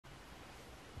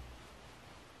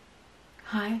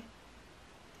Hi,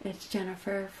 it's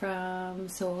Jennifer from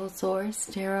Soul Source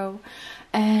Tarot,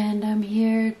 and I'm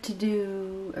here to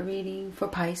do a reading for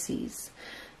Pisces.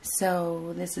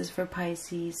 So this is for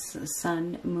Pisces,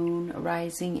 Sun, Moon,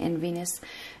 Rising, and Venus,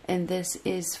 and this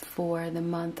is for the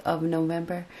month of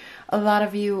November. A lot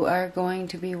of you are going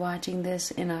to be watching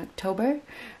this in October,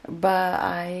 but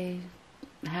I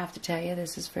have to tell you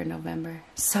this is for November.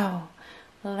 So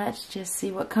let's just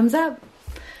see what comes up.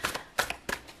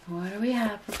 What do we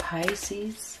have for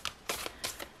Pisces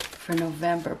for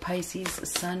November? Pisces,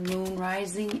 Sun, Moon,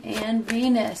 Rising, and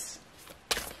Venus.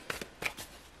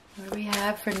 What do we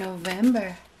have for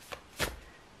November?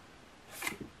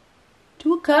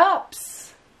 Two of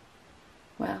Cups.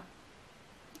 Well,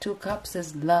 Two of Cups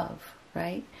is love,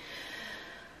 right?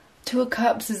 Two of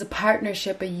Cups is a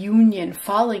partnership, a union,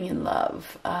 falling in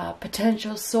love,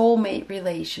 potential soulmate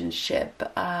relationship,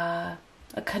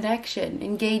 a connection,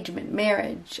 engagement,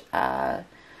 marriage,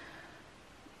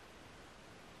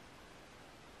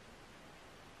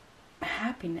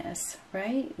 happiness,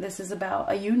 right? This is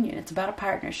about a union. It's about a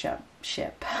partnership.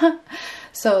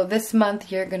 So this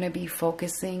month you're going to be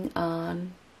focusing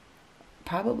on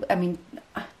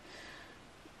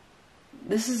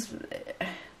this is,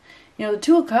 the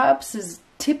Two of Cups is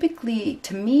typically,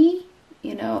 to me,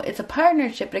 it's a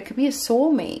partnership, but it could be a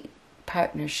soulmate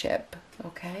partnership.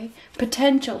 Okay,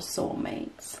 potential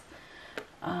soulmates.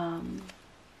 Yeah,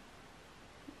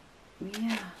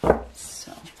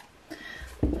 so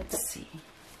let's see.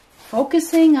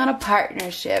 Focusing on a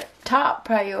partnership, top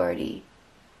priority,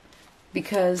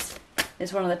 because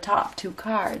it's one of the top two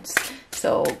cards.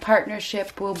 So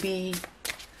partnership will be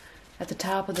at the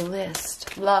top of the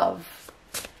list. Love.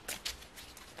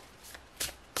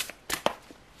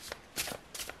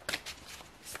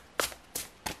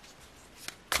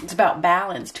 It's about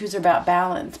balance. Twos are about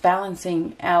balance.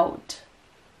 Balancing out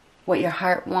what your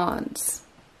heart wants,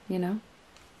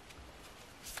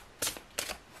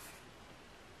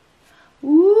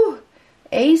 Ooh,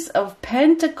 Ace of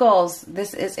Pentacles.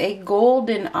 This is a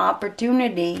golden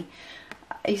opportunity.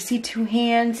 You see two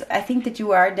hands. I think that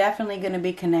you are definitely going to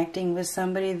be connecting with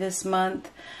somebody this month.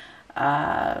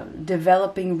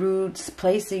 Developing roots,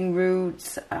 placing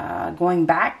roots, going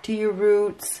back to your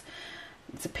roots.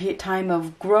 It's a time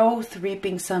of growth,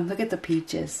 reaping some. Look at the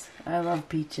peaches. I love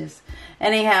peaches.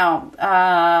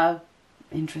 Anyhow,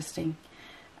 interesting.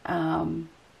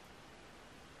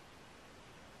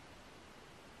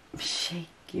 Shake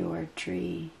your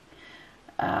tree.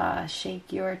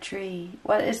 Shake your tree.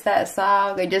 What is that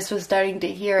song? I just was starting to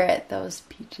hear it. Those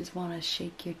peaches want to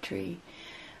shake your tree.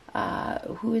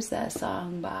 Who is that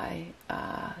song by?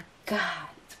 God,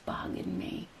 it's bogging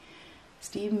me.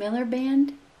 Steve Miller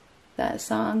Band? That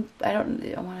song, I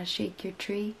want to shake your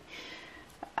tree.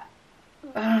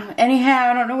 Anyhow,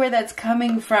 I don't know where that's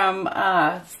coming from.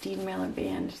 Steve Miller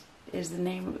Band is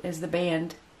the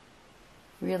band.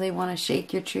 Really want to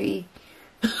shake your tree?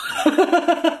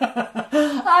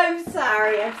 I'm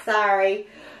sorry.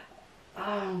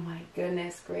 Oh my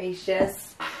goodness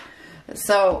gracious.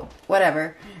 So,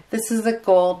 whatever. This is a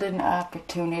golden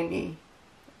opportunity.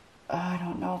 I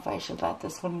don't know if I should let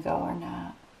this one go or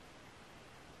not.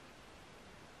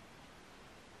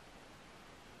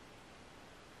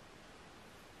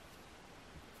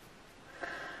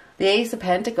 The Ace of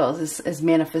Pentacles is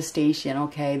manifestation,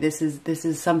 okay? This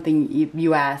is something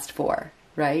you asked for,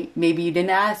 right? Maybe you didn't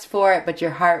ask for it, but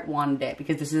your heart wanted it,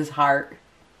 because this is heart.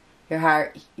 Your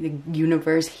heart, the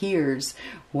universe hears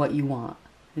what you want.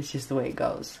 It's just the way it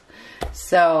goes.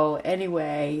 So,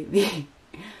 anyway,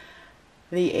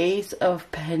 the Ace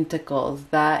of Pentacles,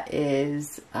 that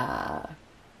is a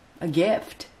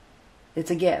gift. It's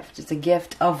a gift. It's a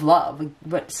gift of love.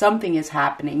 But something is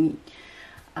happening.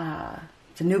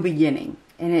 It's a new beginning,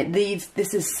 and it leads.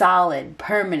 This is solid,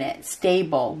 permanent,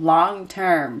 stable, long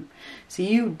term. So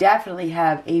you definitely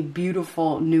have a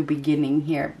beautiful new beginning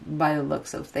here by the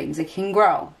looks of things. It can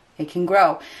grow. It can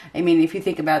grow. I mean, if you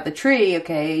think about the tree,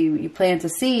 okay, you plant a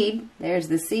seed. There's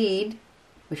the seed,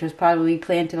 which was probably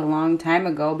planted a long time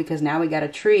ago, because now we got a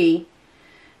tree.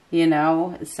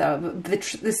 So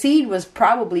the seed was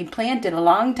probably planted a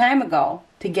long time ago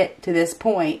to get to this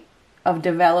point of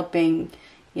developing,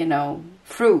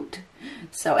 fruit.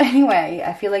 So anyway,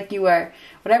 I feel like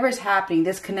whatever's happening,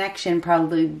 this connection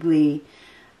probably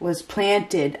was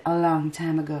planted a long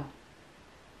time ago.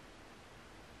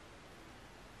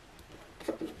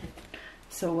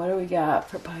 So what do we got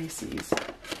for Pisces?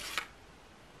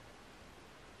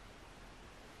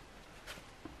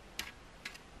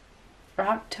 For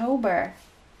October.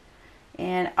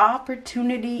 And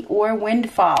opportunity or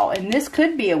windfall. And this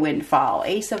could be a windfall.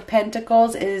 Ace of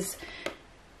Pentacles is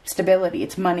stability.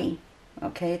 It's money.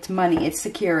 Okay, it's money. It's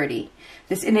security.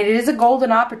 And it is a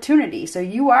golden opportunity. So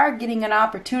you are getting an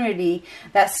opportunity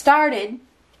that started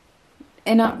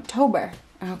in October.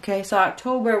 Okay, so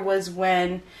October was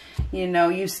when, you know,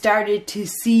 you started to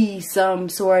see some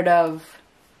sort of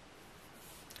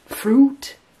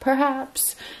fruit,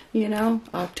 perhaps. You know,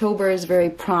 October is very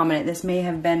prominent. This may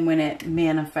have been when it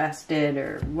manifested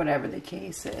or whatever the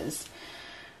case is.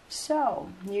 So,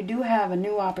 you do have a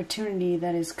new opportunity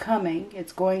that is coming.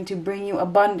 It's going to bring you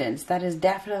abundance. That is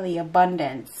definitely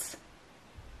abundance.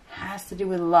 Has to do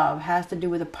with love. Has to do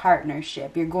with a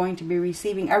partnership. You're going to be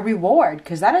receiving a reward,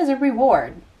 because that is a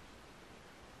reward.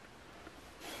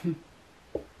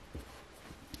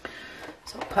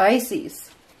 So, Pisces.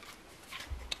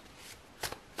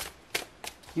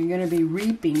 You're going to be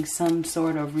reaping some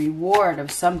sort of reward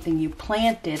of something you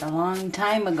planted a long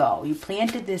time ago. You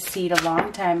planted this seed a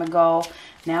long time ago.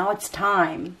 Now it's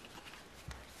time.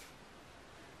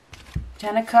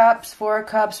 10 of Cups, 4 of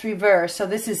Cups, reverse. So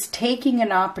this is taking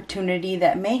an opportunity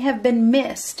that may have been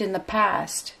missed in the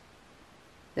past.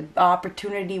 The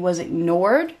opportunity was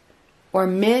ignored or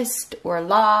missed or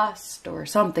lost or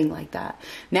something like that.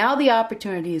 Now the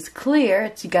opportunity is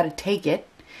clear. You got to take it.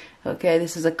 Okay,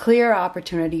 this is a clear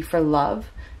opportunity for love.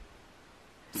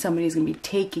 Somebody's going to be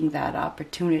taking that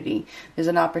opportunity. There's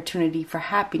an opportunity for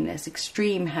happiness,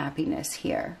 extreme happiness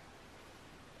here.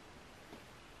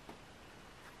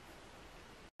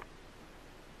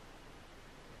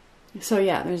 So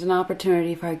yeah, there's an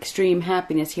opportunity for extreme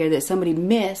happiness here that somebody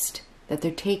missed that they're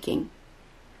taking.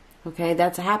 Okay,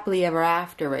 that's a happily ever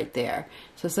after right there.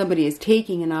 So somebody is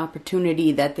taking an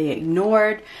opportunity that they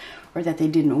ignored, or that they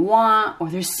didn't want, or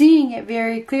they're seeing it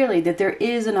very clearly that there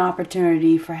is an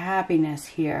opportunity for happiness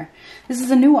here. This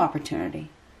is a new opportunity.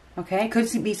 Okay? It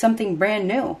could be something brand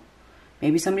new.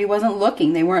 Maybe somebody wasn't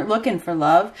looking. They weren't looking for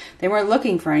love. They weren't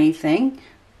looking for anything.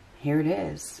 Here it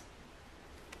is.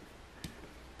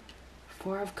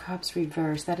 4 of Cups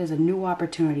reversed. That is a new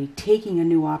opportunity. Taking a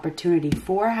new opportunity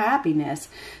for happiness.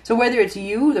 So whether it's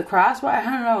you, the crosswise,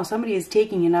 I don't know. Somebody is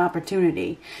taking an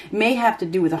opportunity. It may have to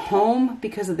do with a home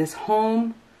because of this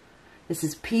home. This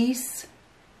is peace.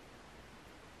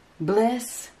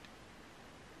 Bliss.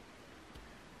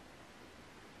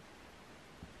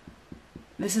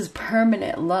 This is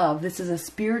permanent love. This is a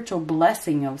spiritual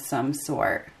blessing of some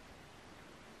sort.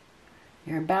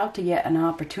 You're about to get an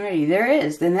opportunity. There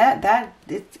is. And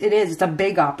it is. It's a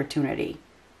big opportunity.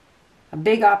 A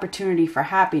big opportunity for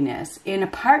happiness in a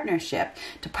partnership.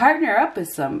 To partner up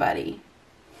with somebody.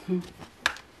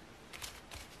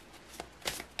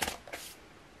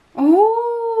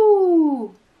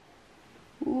 Ooh.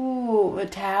 Ooh, a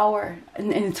tower.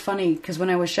 And it's funny because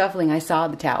when I was shuffling, I saw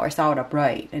the tower. I saw it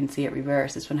upright and see it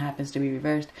reversed. This one happens to be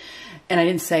reversed. And I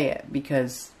didn't say it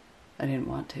because I didn't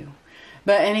want to.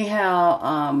 But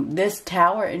anyhow, this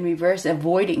tower in reverse,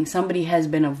 avoiding. Somebody has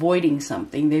been avoiding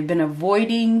something. They've been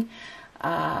avoiding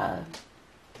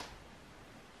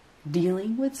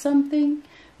dealing with something.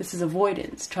 This is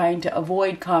avoidance, trying to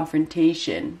avoid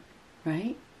confrontation,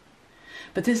 right?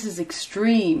 But this is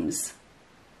extremes.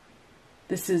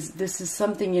 This is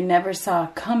something you never saw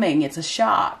coming. It's a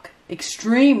shock,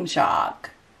 extreme shock.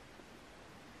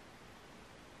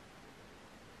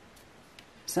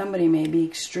 Somebody may be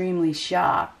extremely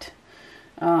shocked.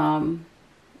 Taking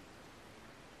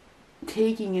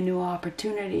a new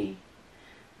opportunity.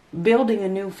 Building a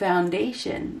new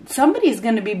foundation. Somebody's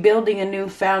going to be building a new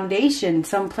foundation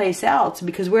someplace else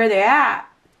because where they're at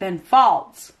been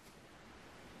false.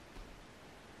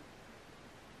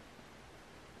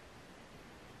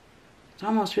 It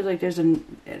almost feels like there's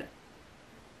yeah,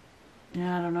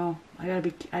 I don't know.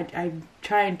 I'm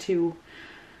trying to...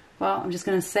 Well, I'm just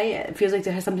going to say it. It feels like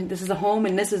there has something. This is a home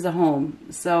and this is a home.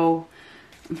 So,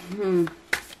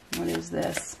 what is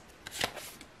this?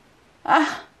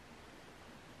 Ah!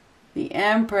 The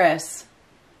Empress.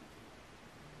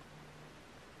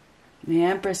 The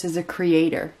Empress is a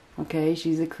creator. Okay?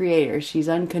 She's a creator. She's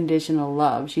unconditional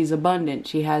love. She's abundant.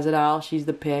 She has it all. She's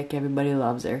the pick. Everybody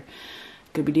loves her.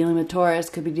 Could be dealing with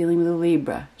Taurus. Could be dealing with a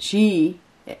Libra. She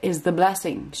is the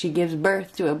blessing. She gives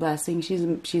birth to a blessing.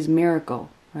 She's a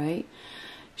miracle. Right?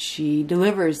 She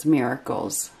delivers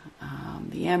miracles.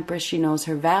 The Empress, she knows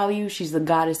her value. She's the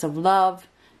goddess of love.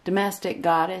 Domestic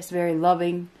goddess. Very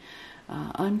loving.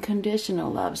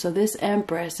 Unconditional love. So this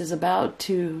Empress is about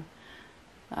to...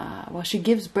 well, she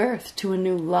gives birth to a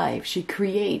new life. She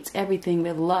creates everything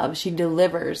with love. She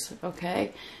delivers.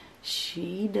 Okay?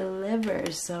 She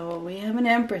delivers. So we have an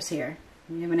Empress here.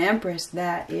 We have an Empress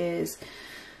that is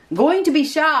going to be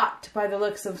shocked by the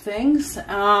looks of things.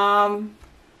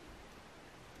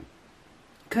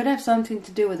 Could have something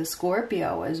to do with a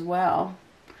Scorpio as well.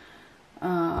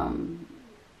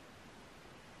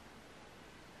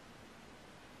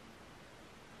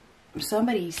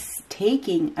 Somebody's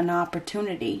taking an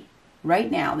opportunity.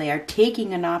 Right now, they are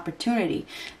taking an opportunity.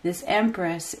 This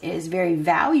Empress is very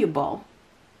valuable.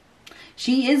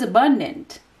 She is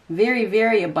abundant. Very,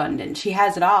 very abundant. She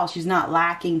has it all. She's not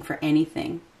lacking for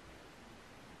anything.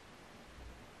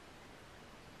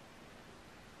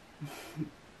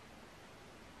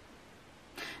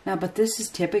 Now, but this is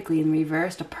typically in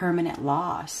reverse a permanent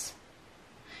loss.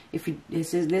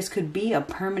 This could be a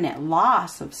permanent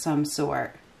loss of some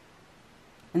sort.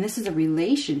 And this is a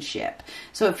relationship.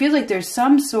 So it feels like there's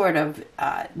some sort of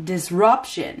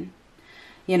disruption,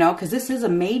 you know, because this is a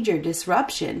major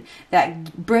disruption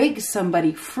that breaks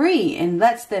somebody free and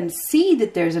lets them see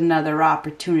that there's another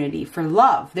opportunity for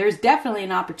love. There's definitely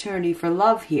an opportunity for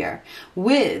love here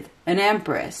with an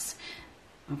Empress.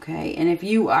 Okay, and if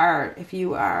you are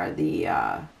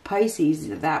the Pisces,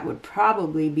 that would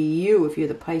probably be you if you're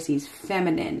the Pisces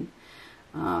feminine.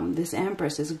 This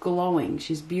Empress is glowing.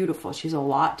 She's beautiful. She's a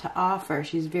lot to offer.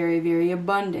 She's very, very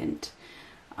abundant.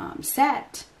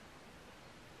 Set.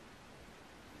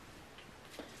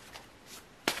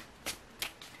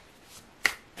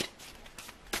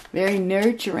 Very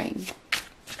nurturing.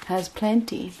 Has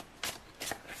plenty.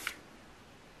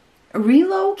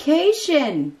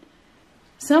 Relocation.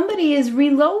 Somebody is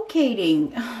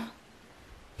relocating.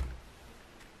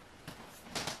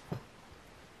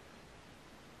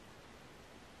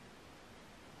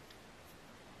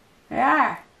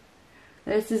 Yeah.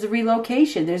 This is a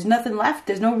relocation. There's nothing left.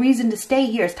 There's no reason to stay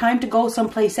here. It's time to go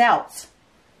someplace else.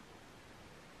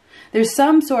 There's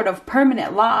some sort of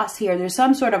permanent loss here. There's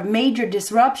some sort of major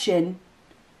disruption.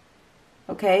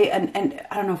 Okay, and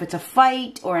I don't know if it's a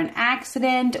fight or an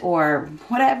accident or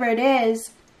whatever it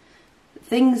is.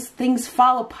 Things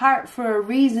fall apart for a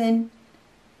reason.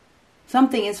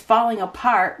 Something is falling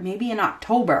apart. Maybe in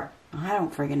October. I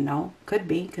don't friggin' know. Could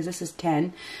be, because this is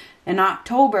 10. In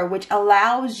October, which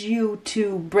allows you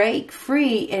to break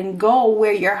free and go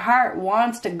where your heart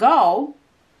wants to go.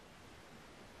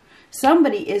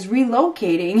 Somebody is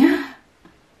relocating.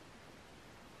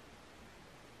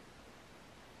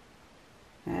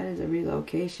 That is a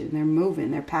relocation. They're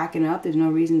moving. They're packing up. There's no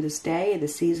reason to stay. The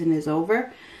season is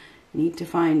over. You need to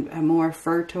find a more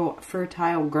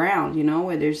fertile ground, you know,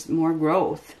 where there's more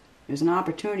growth. There's an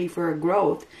opportunity for a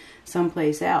growth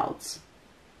someplace else.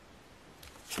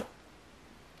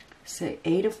 Say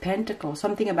 8 of Pentacles.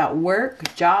 Something about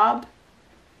work, job.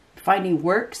 Finding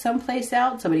work someplace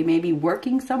else. Somebody may be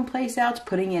working someplace else,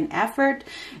 putting in effort.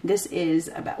 This is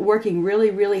about working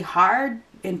really, really hard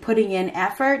and putting in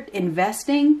effort,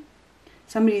 investing.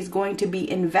 Somebody's going to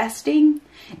be investing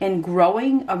and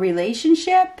growing a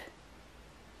relationship.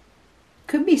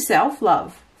 Could be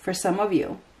self-love for some of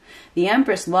you. The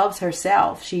Empress loves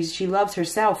herself. She loves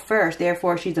herself first.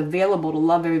 Therefore, she's available to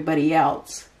love everybody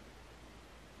else.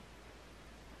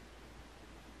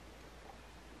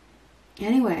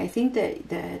 Anyway, I think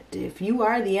that if you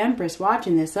are the Empress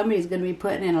watching this, somebody's going to be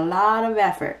putting in a lot of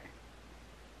effort.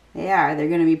 They are. They're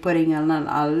going to be putting in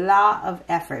a lot of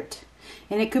effort.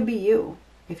 And it could be you.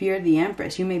 If you're the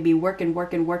Empress, you may be working.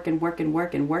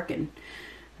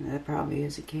 That probably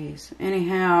is the case.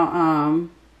 Anyhow,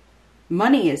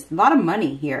 money is a lot of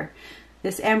money here.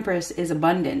 This Empress is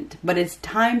abundant, but it's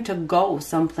time to go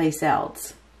someplace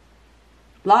else.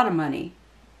 A lot of money.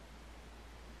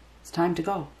 It's time to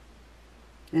go.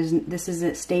 This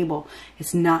isn't stable.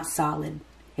 It's not solid.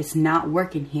 It's not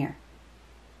working here.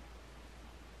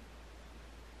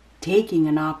 Taking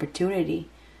an opportunity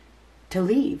to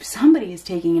leave. Somebody is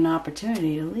taking an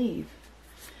opportunity to leave.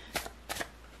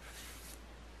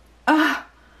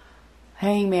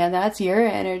 Hangman, that's your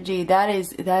energy. That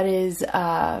is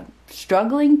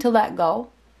struggling to let go.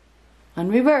 On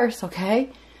reverse,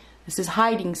 okay? This is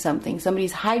hiding something.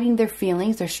 Somebody's hiding their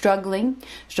feelings. They're struggling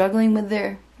with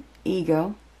their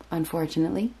ego,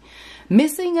 unfortunately.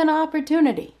 Missing an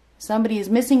opportunity. Somebody is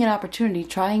missing an opportunity,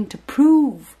 trying to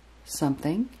prove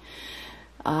something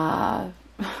that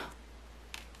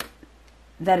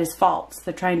is false.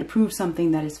 They're trying to prove something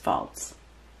that is false.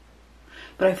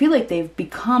 But I feel like they've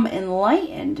become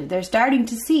enlightened. They're starting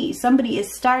to see. Somebody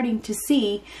is starting to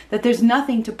see that there's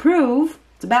nothing to prove.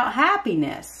 It's about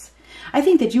happiness. I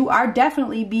think that you are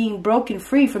definitely being broken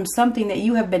free from something that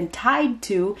you have been tied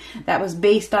to that was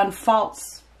based on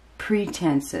false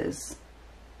pretenses.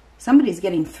 Somebody's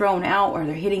getting thrown out, or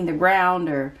they're hitting the ground,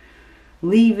 or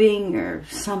leaving, or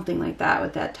something like that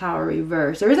with that Tower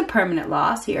reverse. There is a permanent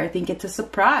loss here. I think it's a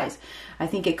surprise. I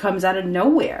think it comes out of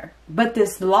nowhere. But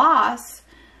this loss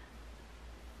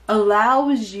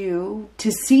allows you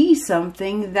to see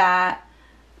something that,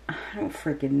 I don't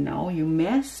freaking know, you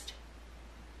missed.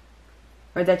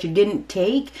 Or that you didn't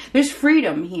take. There's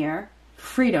freedom here.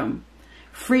 Freedom.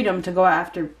 Freedom to go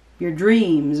after your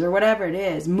dreams or whatever it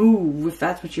is. Move if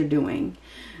that's what you're doing.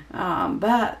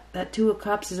 But that Two of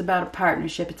Cups is about a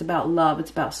partnership. It's about love.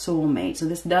 It's about soulmate. So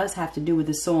this does have to do with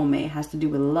the soulmate. It has to do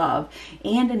with love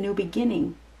and a new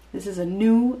beginning. This is a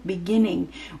new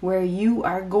beginning where you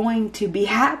are going to be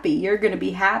happy. You're going to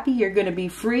be happy. You're going to be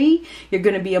free. You're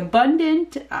going to be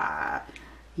abundant.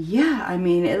 Yeah, I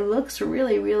mean, it looks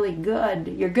really, really good.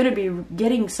 You're going to be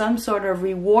getting some sort of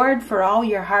reward for all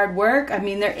your hard work. I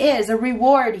mean, there is a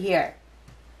reward here.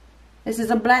 This is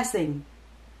a blessing.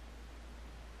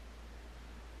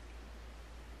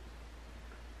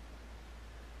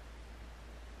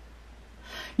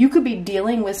 You could be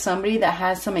dealing with somebody that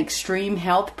has some extreme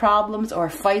health problems or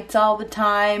fights all the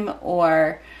time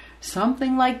or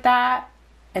something like that.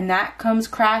 And that comes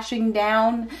crashing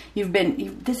down.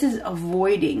 This is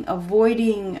avoiding,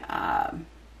 I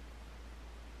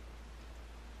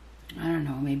don't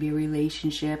know, maybe a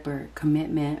relationship or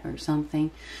commitment or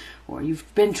something. Or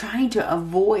you've been trying to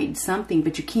avoid something,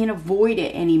 but you can't avoid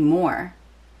it anymore.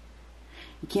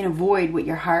 You can't avoid what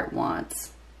your heart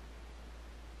wants.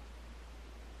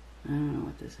 I don't know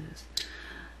what this is.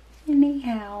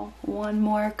 Anyhow, one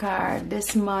more card.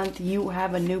 This month you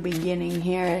have a new beginning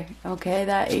here. Okay,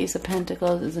 that Ace of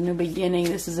Pentacles is a new beginning.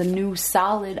 This is a new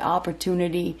solid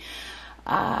opportunity.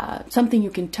 Something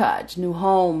you can touch. New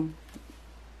home.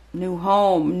 New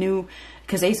home. New,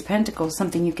 because Ace of Pentacles is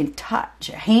something you can touch.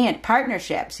 A hand.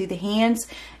 Partnership. See the hands?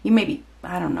 You maybe,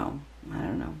 I don't know.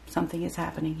 Something is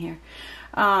happening here.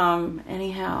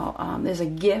 Anyhow, there's a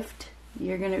gift.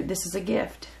 This is a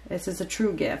gift. This is a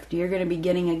true gift. You're going to be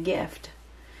getting a gift.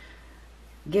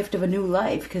 Gift of a new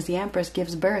life, because the Empress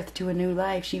gives birth to a new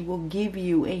life. She will give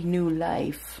you a new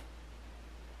life.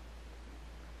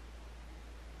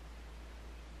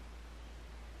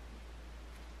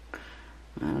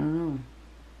 I don't know.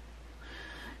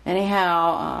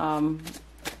 Anyhow,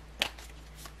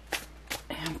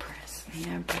 Empress. The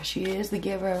Empress. She is the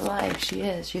giver of life. She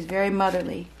is. She's very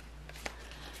motherly.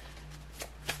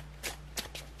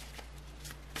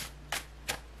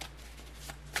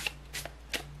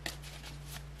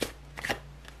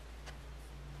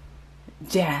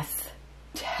 Death.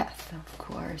 Death, of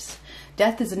course.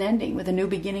 Death is an ending with a new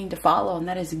beginning to follow, and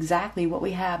that is exactly what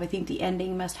we have. I think the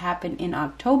ending must happen in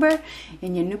October,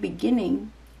 and your new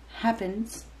beginning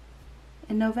happens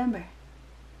in November.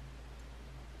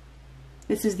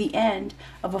 This is the end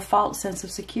of a false sense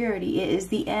of security. It is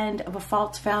the end of a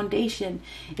false foundation.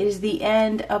 It is the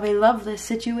end of a loveless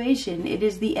situation. It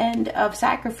is the end of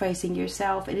sacrificing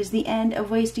yourself. It is the end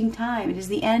of wasting time. It is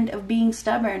the end of being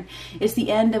stubborn. It's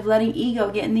the end of letting ego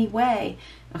get in the way.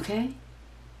 Okay?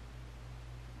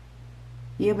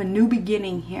 You have a new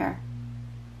beginning here.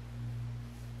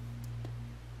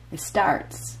 It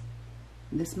starts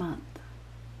this month.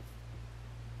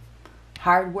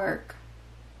 Hard work.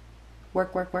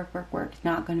 Work. It's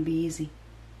not going to be easy.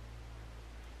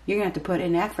 You're going to have to put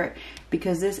in effort,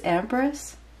 because this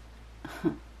Empress,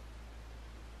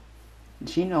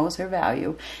 she knows her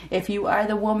value. If you are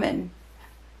the woman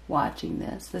watching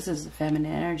this, this is the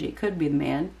feminine energy. It could be the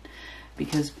man,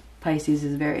 because Pisces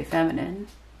is very feminine.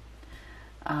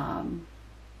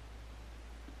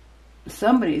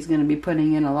 Somebody's going to be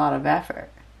putting in a lot of effort.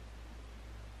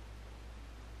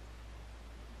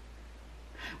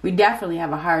 We definitely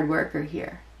have a hard worker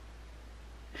here.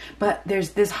 But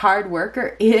there's this hard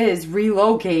worker is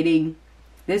relocating.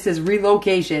 This is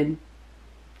relocation.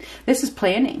 This is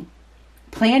planning.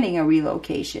 Planning a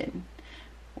relocation.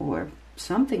 Or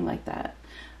something like that.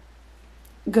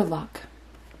 Good luck.